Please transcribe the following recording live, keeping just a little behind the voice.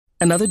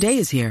Another day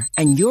is here,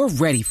 and you're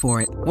ready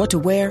for it. What to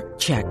wear?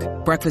 Check.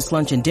 Breakfast,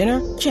 lunch, and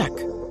dinner? Check.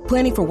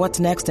 Planning for what's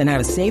next and how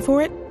to save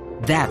for it?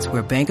 That's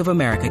where Bank of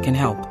America can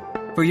help.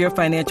 For your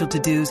financial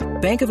to-dos,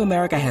 Bank of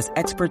America has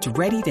experts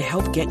ready to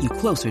help get you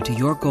closer to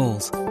your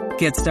goals.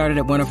 Get started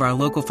at one of our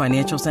local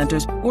financial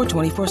centers or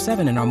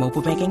 24/7 in our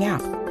mobile banking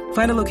app.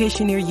 Find a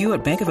location near you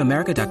at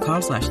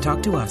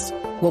bankofamerica.com/talktous.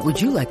 What would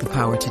you like the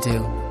power to do?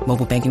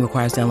 Mobile banking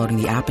requires downloading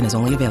the app and is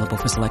only available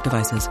for select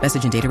devices.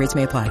 Message and data rates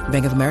may apply.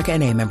 Bank of America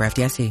N.A., member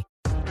FDIC.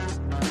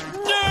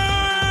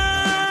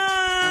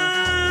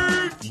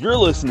 You're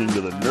listening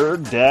to the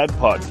Nerd Dad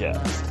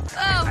Podcast.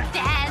 Oh,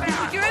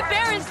 Dad, you're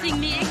embarrassing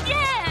me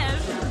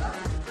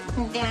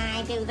again. Did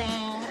I do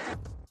that?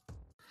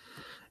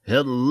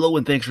 Hello,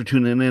 and thanks for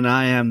tuning in.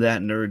 I am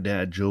that Nerd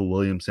Dad, Joe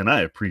Williamson.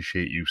 I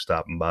appreciate you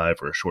stopping by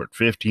for a short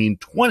 15,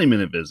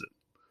 20-minute visit.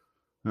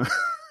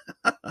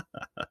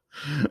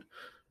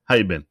 How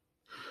you been?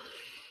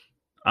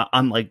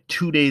 I'm like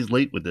 2 days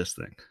late with this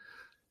thing.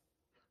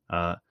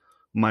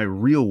 My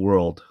real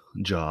world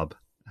job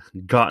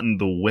got in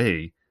the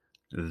way.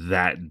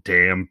 That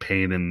damn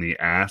pain in the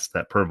ass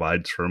that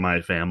provides for my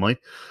family.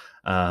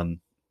 A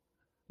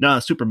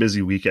super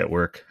busy week at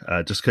work.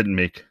 Just couldn't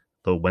make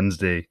the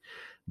Wednesday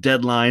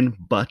deadline,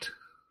 but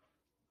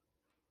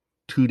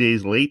 2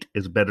 days late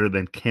is better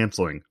than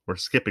canceling or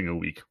skipping a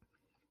week.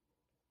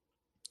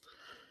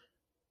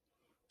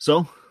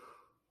 So,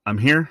 I'm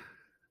here.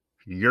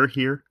 You're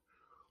here.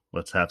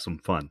 Let's have some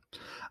fun.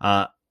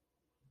 How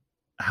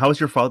was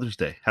your Father's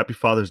Day? Happy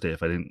Father's Day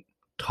if I didn't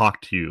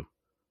talk to you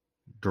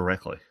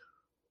directly.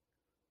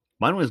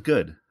 Mine was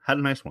good. Had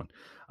a nice one.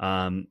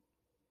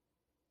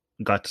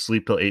 Got to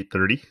sleep till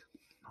 8:30.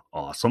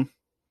 Awesome.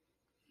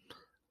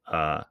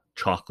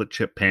 Chocolate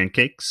chip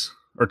pancakes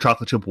or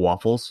chocolate chip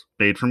waffles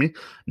made for me.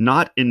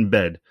 Not in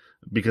bed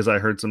because I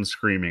heard some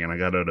screaming and I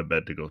got out of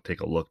bed to go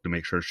take a look to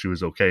make sure she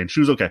was okay. And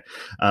she was okay.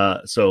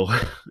 So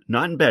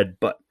not in bed,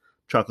 but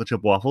chocolate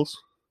chip waffles,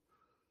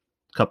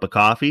 cup of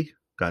coffee,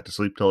 got to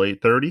sleep till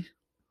 8:30.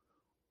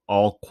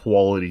 All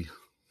quality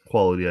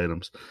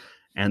items.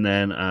 And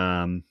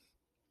then,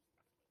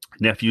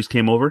 nephews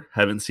came over.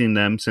 Haven't seen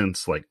them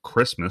since like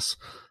Christmas,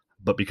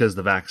 but because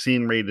the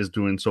vaccine rate is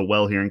doing so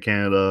well here in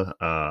Canada,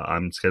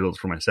 I'm scheduled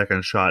for my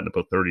second shot in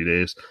about 30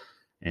 days.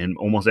 And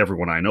almost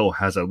everyone I know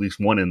has at least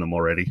one in them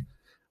already.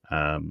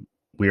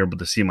 We were able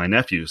to see my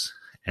nephews,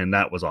 and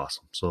that was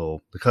awesome.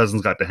 So the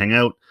cousins got to hang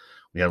out.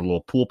 We had a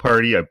little pool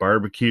party. I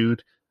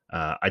barbecued.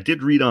 I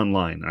did read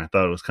online, and I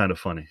thought it was kind of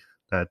funny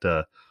that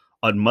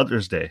on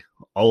Mother's Day,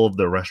 all of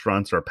the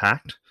restaurants are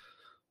packed,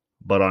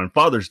 but on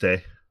Father's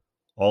Day,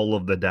 all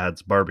of the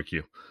dads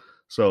barbecue.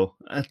 So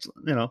that's,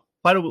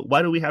 why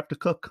do we have to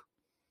cook?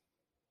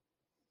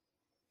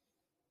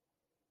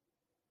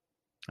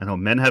 I know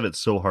men have it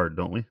so hard,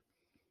 don't we?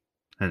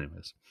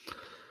 Anyways,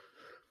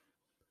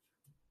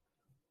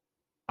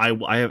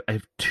 I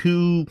have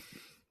two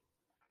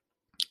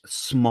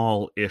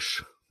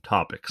small-ish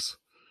topics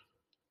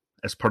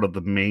as part of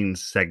the main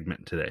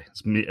segment today.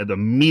 It's the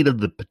meat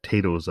of the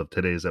potatoes of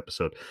today's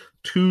episode.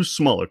 Two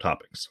smaller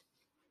topics.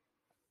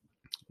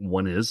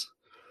 One is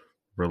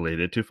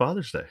related to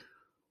Father's Day.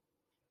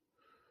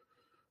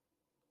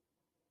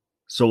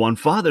 So on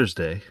Father's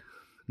Day,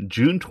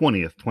 June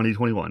 20th,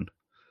 2021,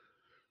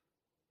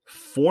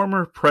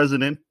 former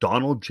President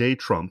Donald J.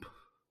 Trump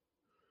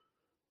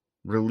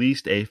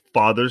released a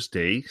Father's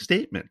Day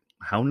statement.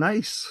 How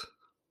nice.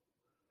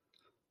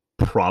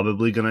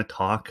 Probably going to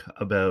talk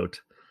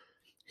about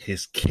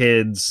his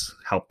kids,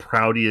 how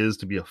proud he is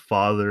to be a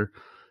father,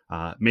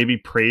 maybe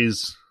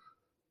praise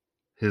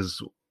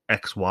his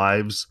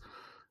ex-wives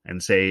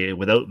and say,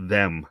 without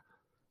them,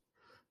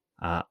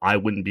 I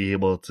wouldn't be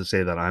able to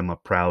say that I'm a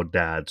proud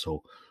dad.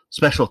 So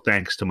special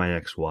thanks to my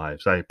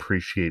ex-wives. I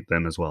appreciate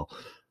them as well.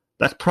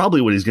 That's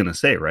probably what he's going to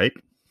say, right?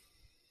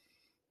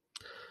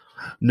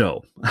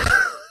 No.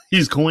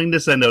 He's going to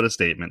send out a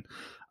statement.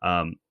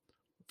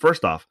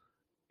 First off,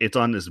 it's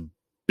on this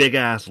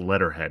big-ass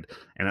letterhead.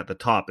 And at the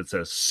top, it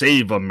says,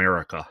 Save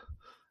America.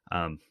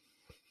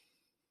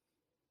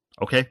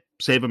 Okay,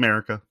 Save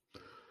America.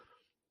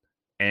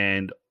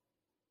 And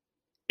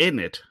in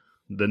it,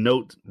 the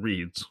note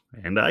reads,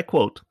 and I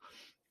quote,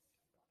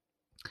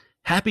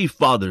 Happy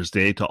Father's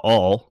Day to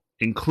all,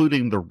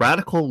 including the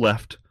radical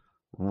left,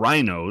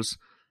 rhinos,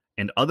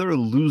 and other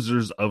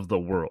losers of the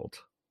world.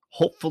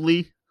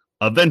 Hopefully,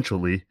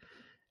 eventually,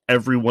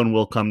 everyone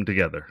will come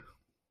together.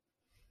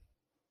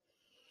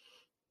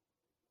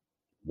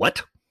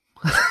 What?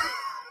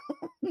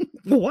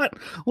 What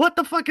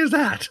the fuck is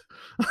that?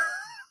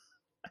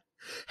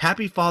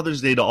 Happy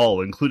Father's Day to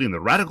all, including the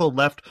radical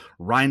left,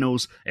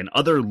 rhinos, and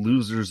other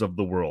losers of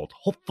the world.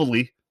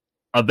 Hopefully,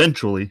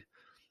 eventually,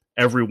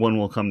 everyone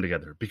will come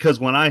together. Because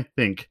when I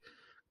think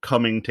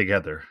coming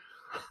together,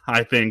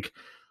 I think,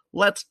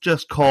 let's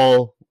just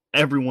call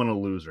everyone a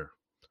loser.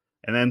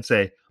 And then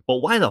say, but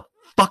why the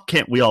fuck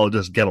can't we all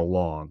just get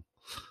along?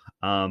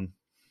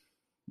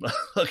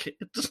 Okay,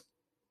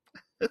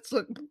 it's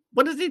like,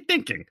 what is he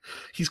thinking?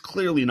 He's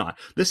clearly not.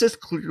 This is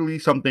clearly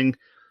something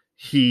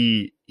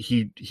he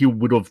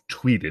would have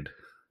tweeted.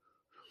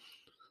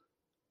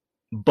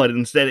 But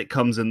instead it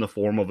comes in the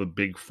form of a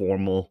big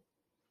formal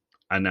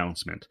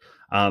announcement.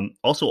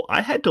 Also,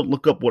 I had to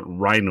look up what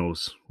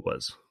rhinos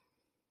was.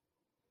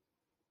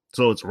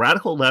 So it's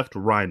radical left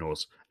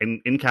rhinos.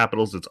 And in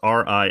capitals, it's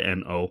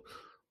RINO,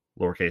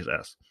 lowercase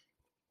s.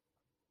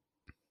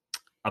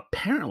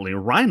 Apparently,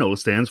 rhino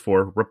stands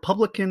for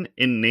Republican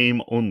in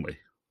name only.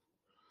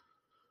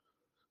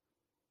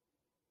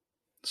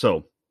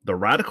 So the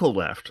radical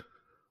left,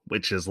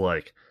 which is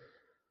like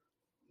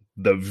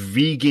the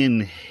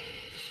vegan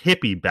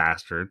hippie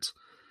bastards,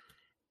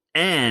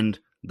 and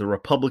the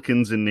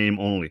Republicans in name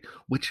only,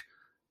 which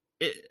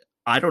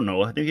I don't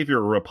know. I think if you're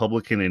a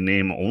Republican in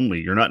name only,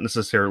 you're not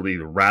necessarily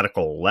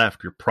radical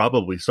left. You're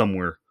probably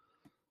somewhere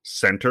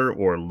center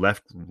or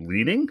left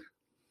leaning.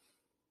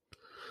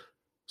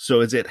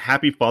 So is it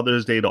Happy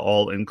Father's Day to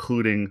all,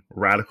 including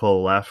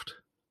radical left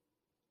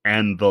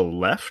and the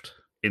left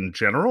in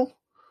general?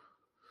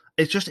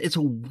 It's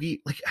a weird,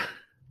 like,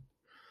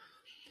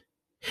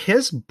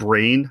 his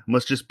brain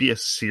must just be a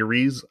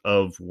series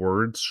of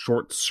words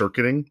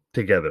short-circuiting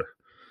together.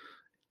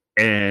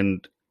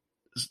 And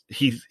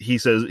he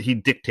says, he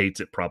dictates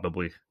it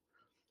probably. And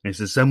he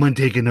says, someone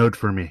take a note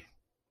for me.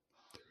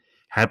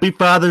 Happy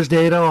Father's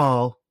Day to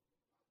all,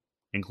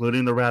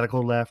 including the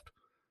radical left,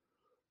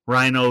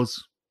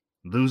 rhinos,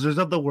 losers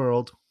of the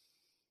world.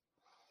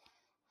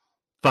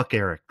 Fuck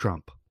Eric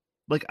Trump.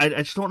 Like, I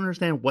just don't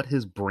understand what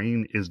his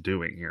brain is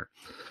doing here.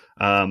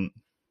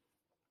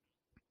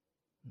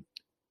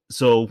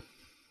 So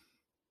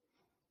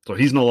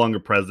he's no longer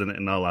president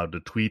and not allowed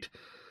to tweet.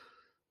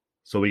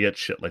 So we get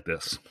shit like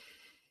this.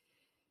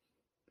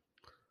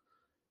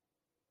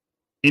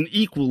 In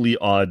equally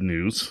odd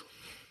news,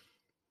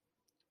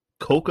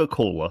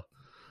 Coca-Cola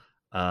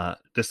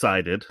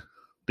decided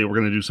they were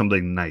going to do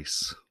something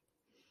nice.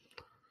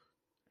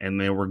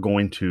 And they were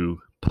going to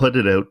put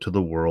it out to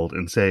the world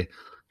and say,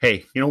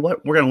 hey, you know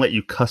what? We're going to let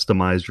you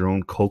customize your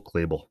own Coke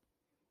label.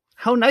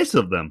 How nice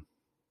of them.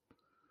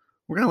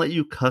 We're going to let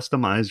you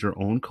customize your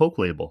own Coke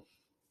label.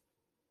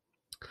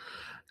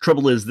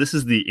 Trouble is, this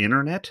is the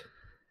internet,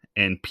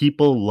 and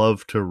people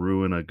love to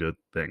ruin a good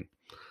thing.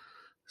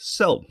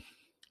 So,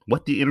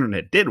 what the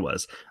internet did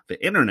was,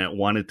 the internet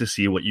wanted to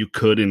see what you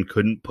could and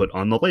couldn't put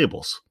on the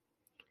labels.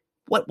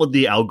 What would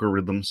the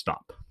algorithm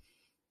stop?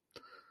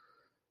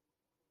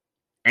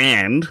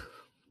 And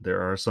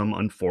there are some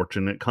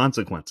unfortunate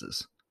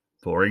consequences.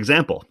 For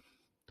example,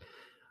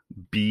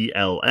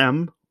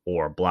 BLM,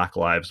 or Black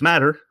Lives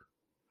Matter,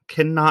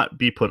 cannot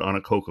be put on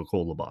a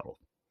Coca-Cola bottle.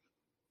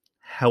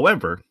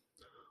 However,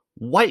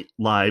 White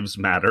Lives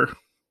Matter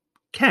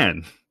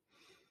can.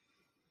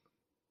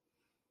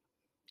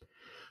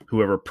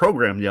 Whoever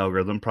programmed the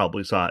algorithm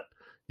probably thought,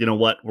 you know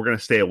what, we're going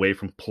to stay away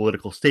from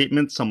political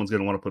statements. Someone's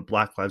going to want to put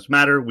Black Lives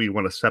Matter. We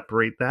want to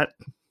separate that.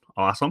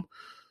 Awesome.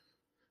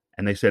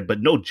 And they said, but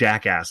no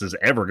jackass is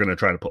ever going to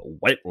try to put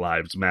White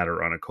Lives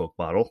Matter on a Coke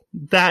bottle.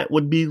 That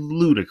would be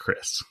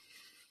ludicrous.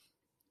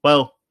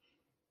 Well,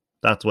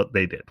 that's what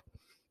they did.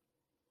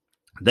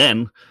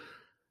 Then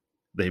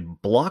they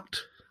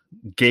blocked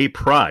gay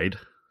pride.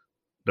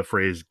 The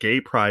phrase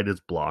gay pride is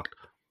blocked,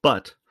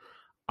 but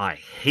I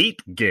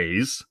hate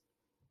gays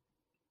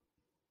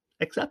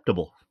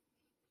acceptable.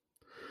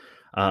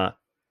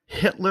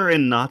 Hitler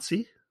and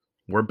Nazi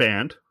were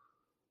banned,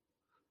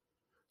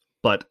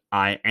 but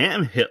I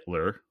am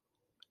Hitler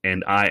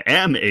and I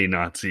am a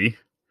Nazi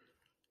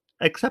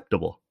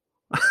acceptable.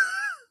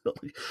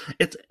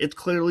 It's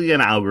clearly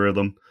an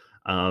algorithm.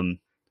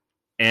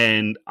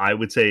 And I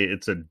would say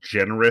it's a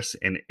generous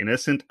and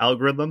innocent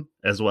algorithm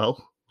as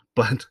well.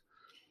 But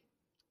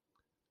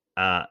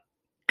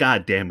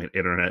God damn it,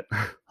 internet.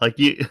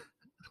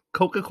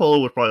 Coca-Cola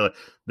was probably like,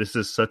 this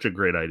is such a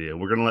great idea.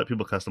 We're going to let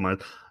people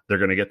customize. They're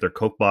going to get their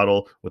Coke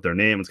bottle with their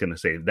name. It's going to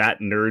say that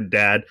nerd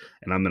dad,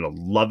 and I'm going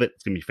to love it.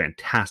 It's going to be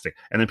fantastic.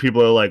 And then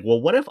people are like, well,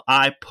 what if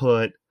I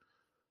put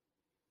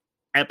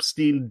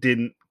Epstein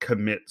didn't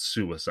commit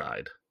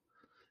suicide?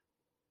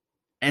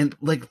 And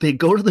like, they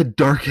go to the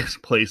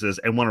darkest places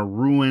and want to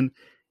ruin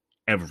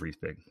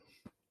everything.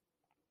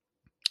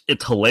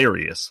 It's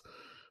hilarious,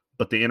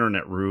 but the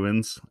internet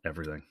ruins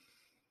everything.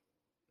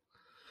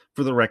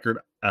 For the record,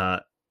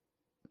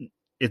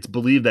 it's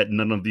believed that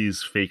none of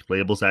these fake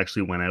labels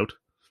actually went out.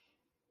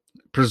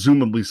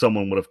 Presumably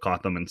someone would have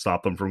caught them and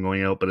stopped them from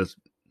going out, but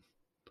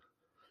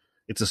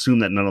it's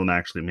assumed that none of them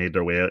actually made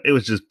their way out. It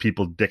was just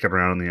people dicking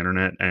around on the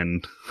internet,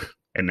 and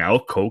now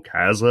Coke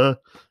has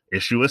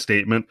issue a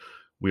statement.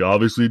 We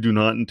obviously do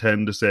not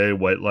intend to say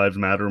white lives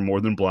matter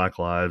more than black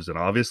lives, and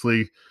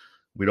obviously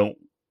we don't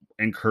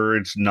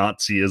encourage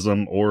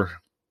Nazism or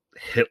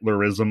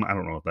Hitlerism. I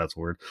don't know if that's a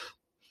word.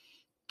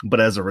 But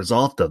as a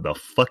result of the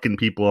fucking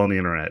people on the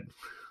internet,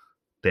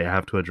 they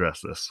have to address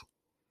this.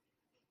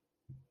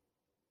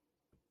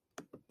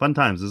 Fun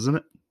times, isn't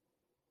it?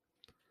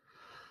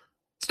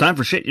 It's time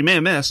for shit you may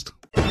have missed.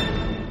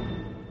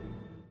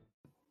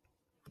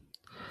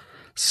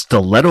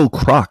 Stiletto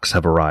Crocs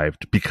have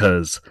arrived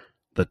because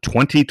The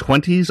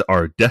 2020s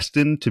are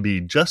destined to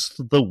be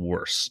just the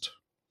worst.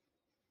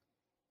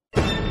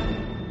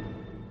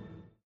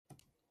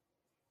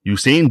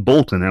 Usain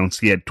Bolt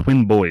announced he had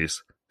twin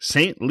boys,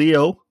 St.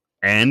 Leo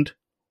and,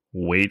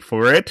 wait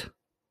for it,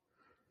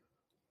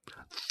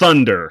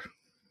 Thunder.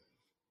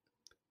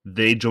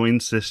 They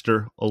joined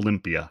sister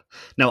Olympia.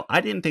 Now,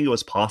 I didn't think it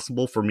was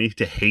possible for me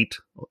to hate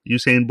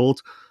Usain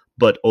Bolt,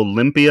 but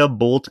Olympia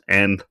Bolt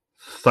and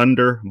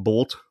Thunder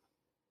Bolt,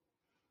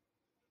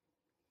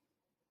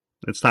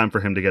 it's time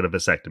for him to get a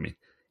vasectomy.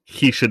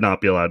 He should not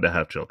be allowed to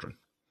have children.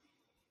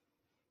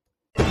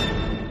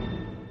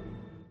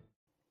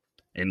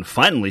 And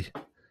finally,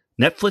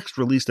 Netflix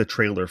released a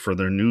trailer for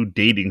their new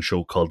dating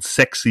show called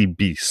Sexy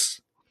Beasts,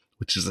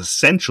 which is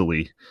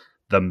essentially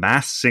The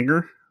Masked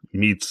Singer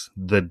meets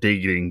The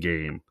Dating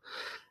Game.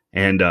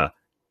 And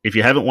if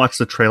you haven't watched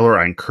the trailer,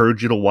 I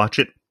encourage you to watch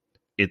it.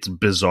 It's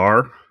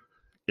bizarre.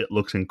 It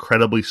looks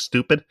incredibly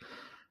stupid.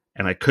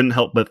 And I couldn't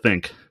help but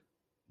think,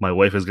 my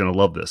wife is going to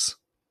love this.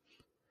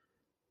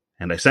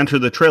 And I sent her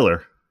the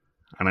trailer,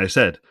 and I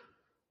said,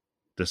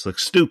 this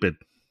looks stupid.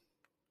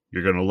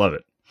 You're going to love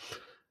it.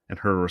 And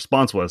her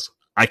response was,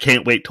 I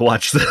can't wait to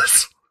watch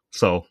this.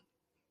 So,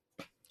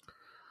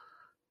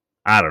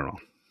 I don't know.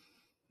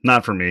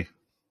 Not for me.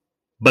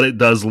 But it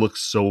does look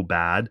so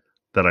bad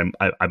that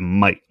I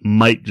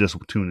might just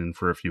tune in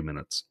for a few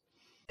minutes.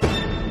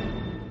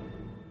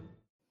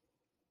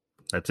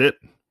 That's it.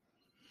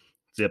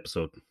 It's the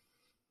episode.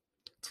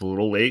 It's a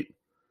little late.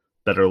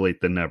 Better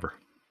late than never.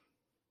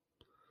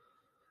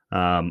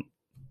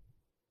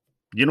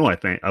 You know,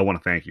 I want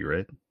to thank you,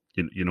 right?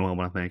 You know I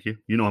want to thank you.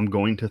 You know I'm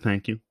going to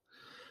thank you.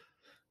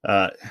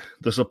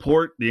 The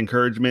support, the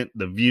encouragement,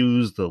 the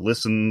views, the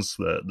listens,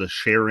 the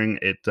sharing,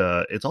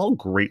 it's all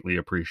greatly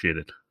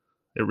appreciated.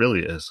 It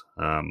really is.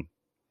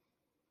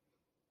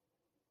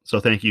 So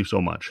thank you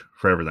so much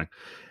for everything.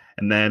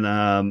 And then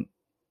I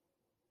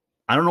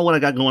don't know what I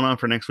got going on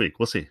for next week.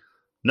 We'll see.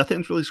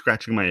 Nothing's really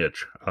scratching my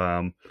itch.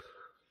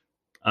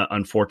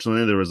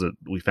 Unfortunately,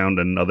 we found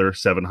another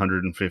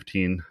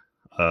 715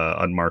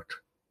 unmarked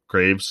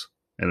graves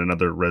in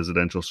another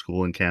residential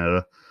school in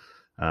Canada.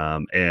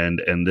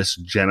 And this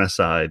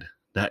genocide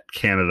that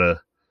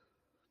Canada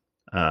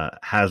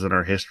has in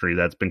our history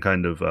that's been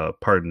kind of,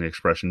 pardon the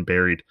expression,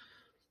 buried,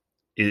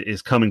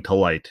 is coming to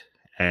light.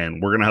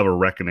 And we're going to have a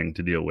reckoning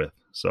to deal with.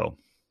 So,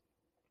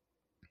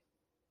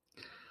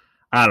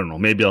 I don't know.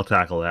 Maybe I'll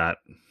tackle that.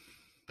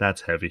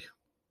 That's heavy.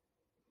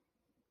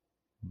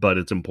 But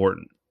it's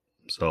important.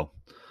 So,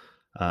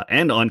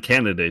 and on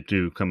Canada Day,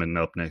 too, coming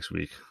up next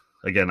week.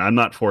 Again, I'm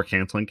not for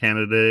canceling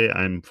Canada Day.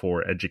 I'm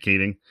for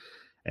educating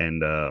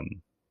and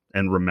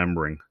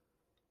remembering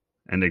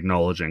and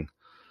acknowledging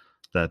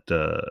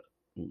that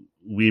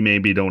we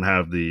maybe don't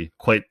have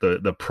quite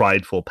the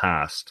prideful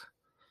past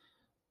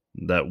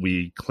that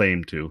we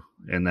claim to,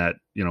 and that,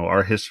 you know,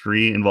 our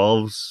history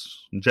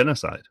involves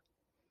genocide.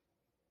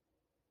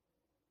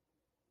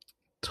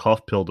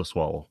 Tough pill to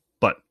swallow,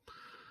 but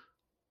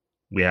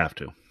we have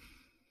to.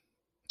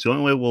 It's the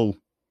only way we'll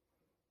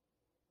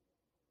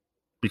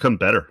become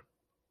better.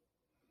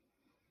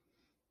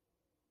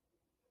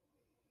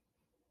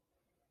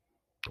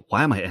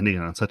 Why am I ending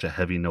on such a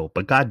heavy note?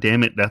 But god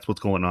damn it, that's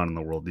what's going on in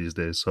the world these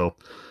days. So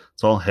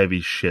it's all heavy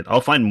shit. I'll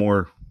find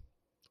more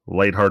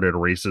lighthearted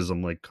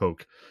racism like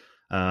Coke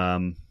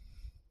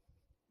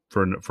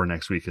for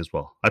next week as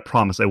well. I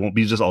promise I won't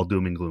be just all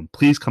doom and gloom.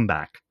 Please come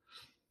back.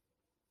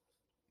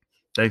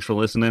 Thanks for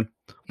listening.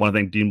 Want to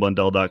thank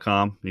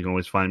DeanBlundell.com. You can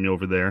always find me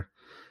over there.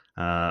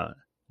 Want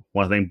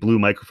to thank Blue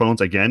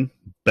Microphones, again,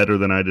 better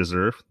than I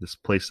deserve. This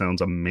place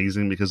sounds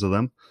amazing because of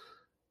them.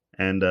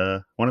 And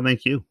want to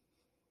thank you.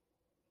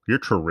 You're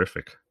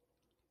terrific.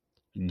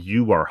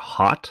 You are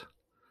hot.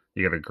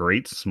 You got a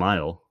great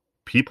smile.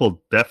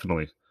 People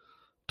definitely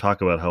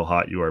talk about how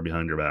hot you are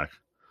behind your back.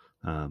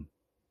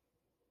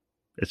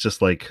 It's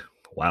just like,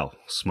 wow,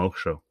 smoke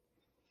show.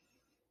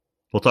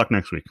 We'll talk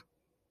next week.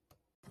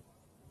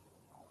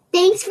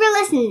 Thanks for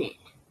listening.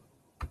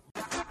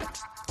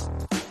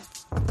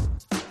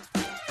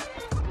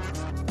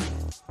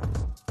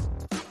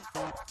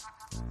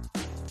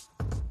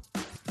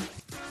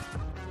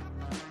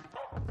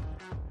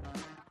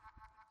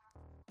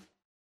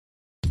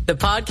 The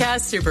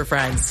Podcast Super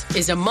Friends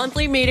is a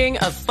monthly meeting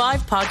of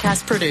 5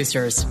 podcast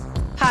producers.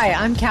 Hi,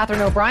 I'm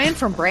Katherine O'Brien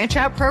from Branch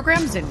Out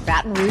Programs in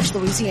Baton Rouge,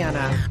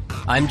 Louisiana.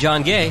 I'm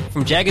John Gay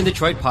from Jag and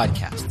Detroit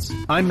Podcasts.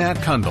 I'm Matt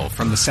Kundle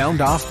from the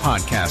Sound Off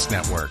Podcast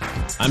Network.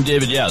 I'm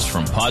David Yaz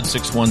from Pod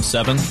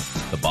 617,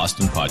 the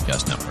Boston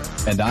Podcast Network.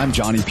 And I'm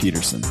Johnny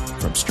Peterson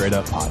from Straight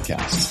Up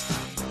Podcasts.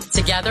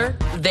 Together,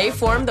 they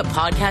form the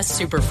Podcast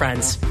Super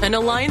Friends, an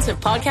alliance of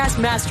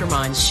podcast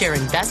masterminds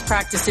sharing best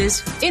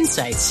practices,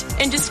 insights,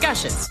 and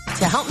discussions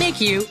to help make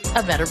you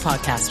a better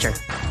podcaster.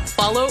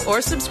 Follow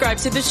or subscribe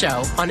to the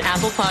show on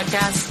Apple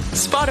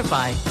Podcasts,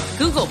 Spotify,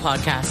 Google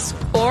Podcasts,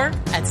 or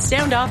at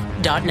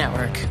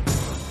soundoff.network.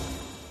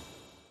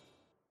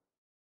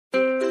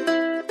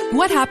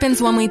 What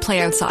happens when we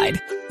play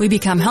outside? We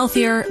become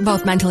healthier,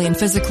 both mentally and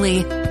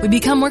physically. We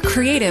become more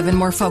creative and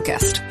more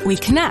focused. We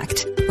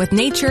connect with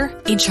nature,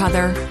 each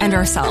other, and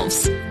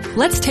ourselves.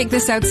 Let's Take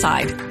This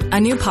Outside, a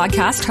new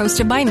podcast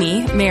hosted by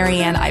me,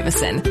 Marianne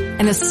Iveson,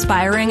 an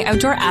aspiring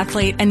outdoor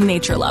athlete and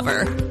nature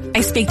lover. I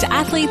speak to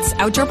athletes,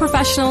 outdoor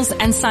professionals,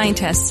 and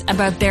scientists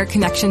about their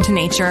connection to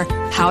nature,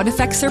 how it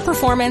affects their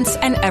performance,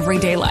 and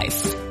everyday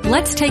life.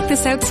 Let's Take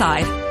This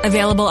Outside,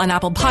 available on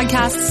Apple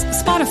Podcasts,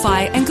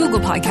 Spotify, and Google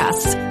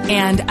Podcasts,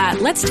 and at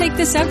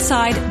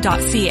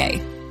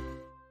letstakethisoutside.ca.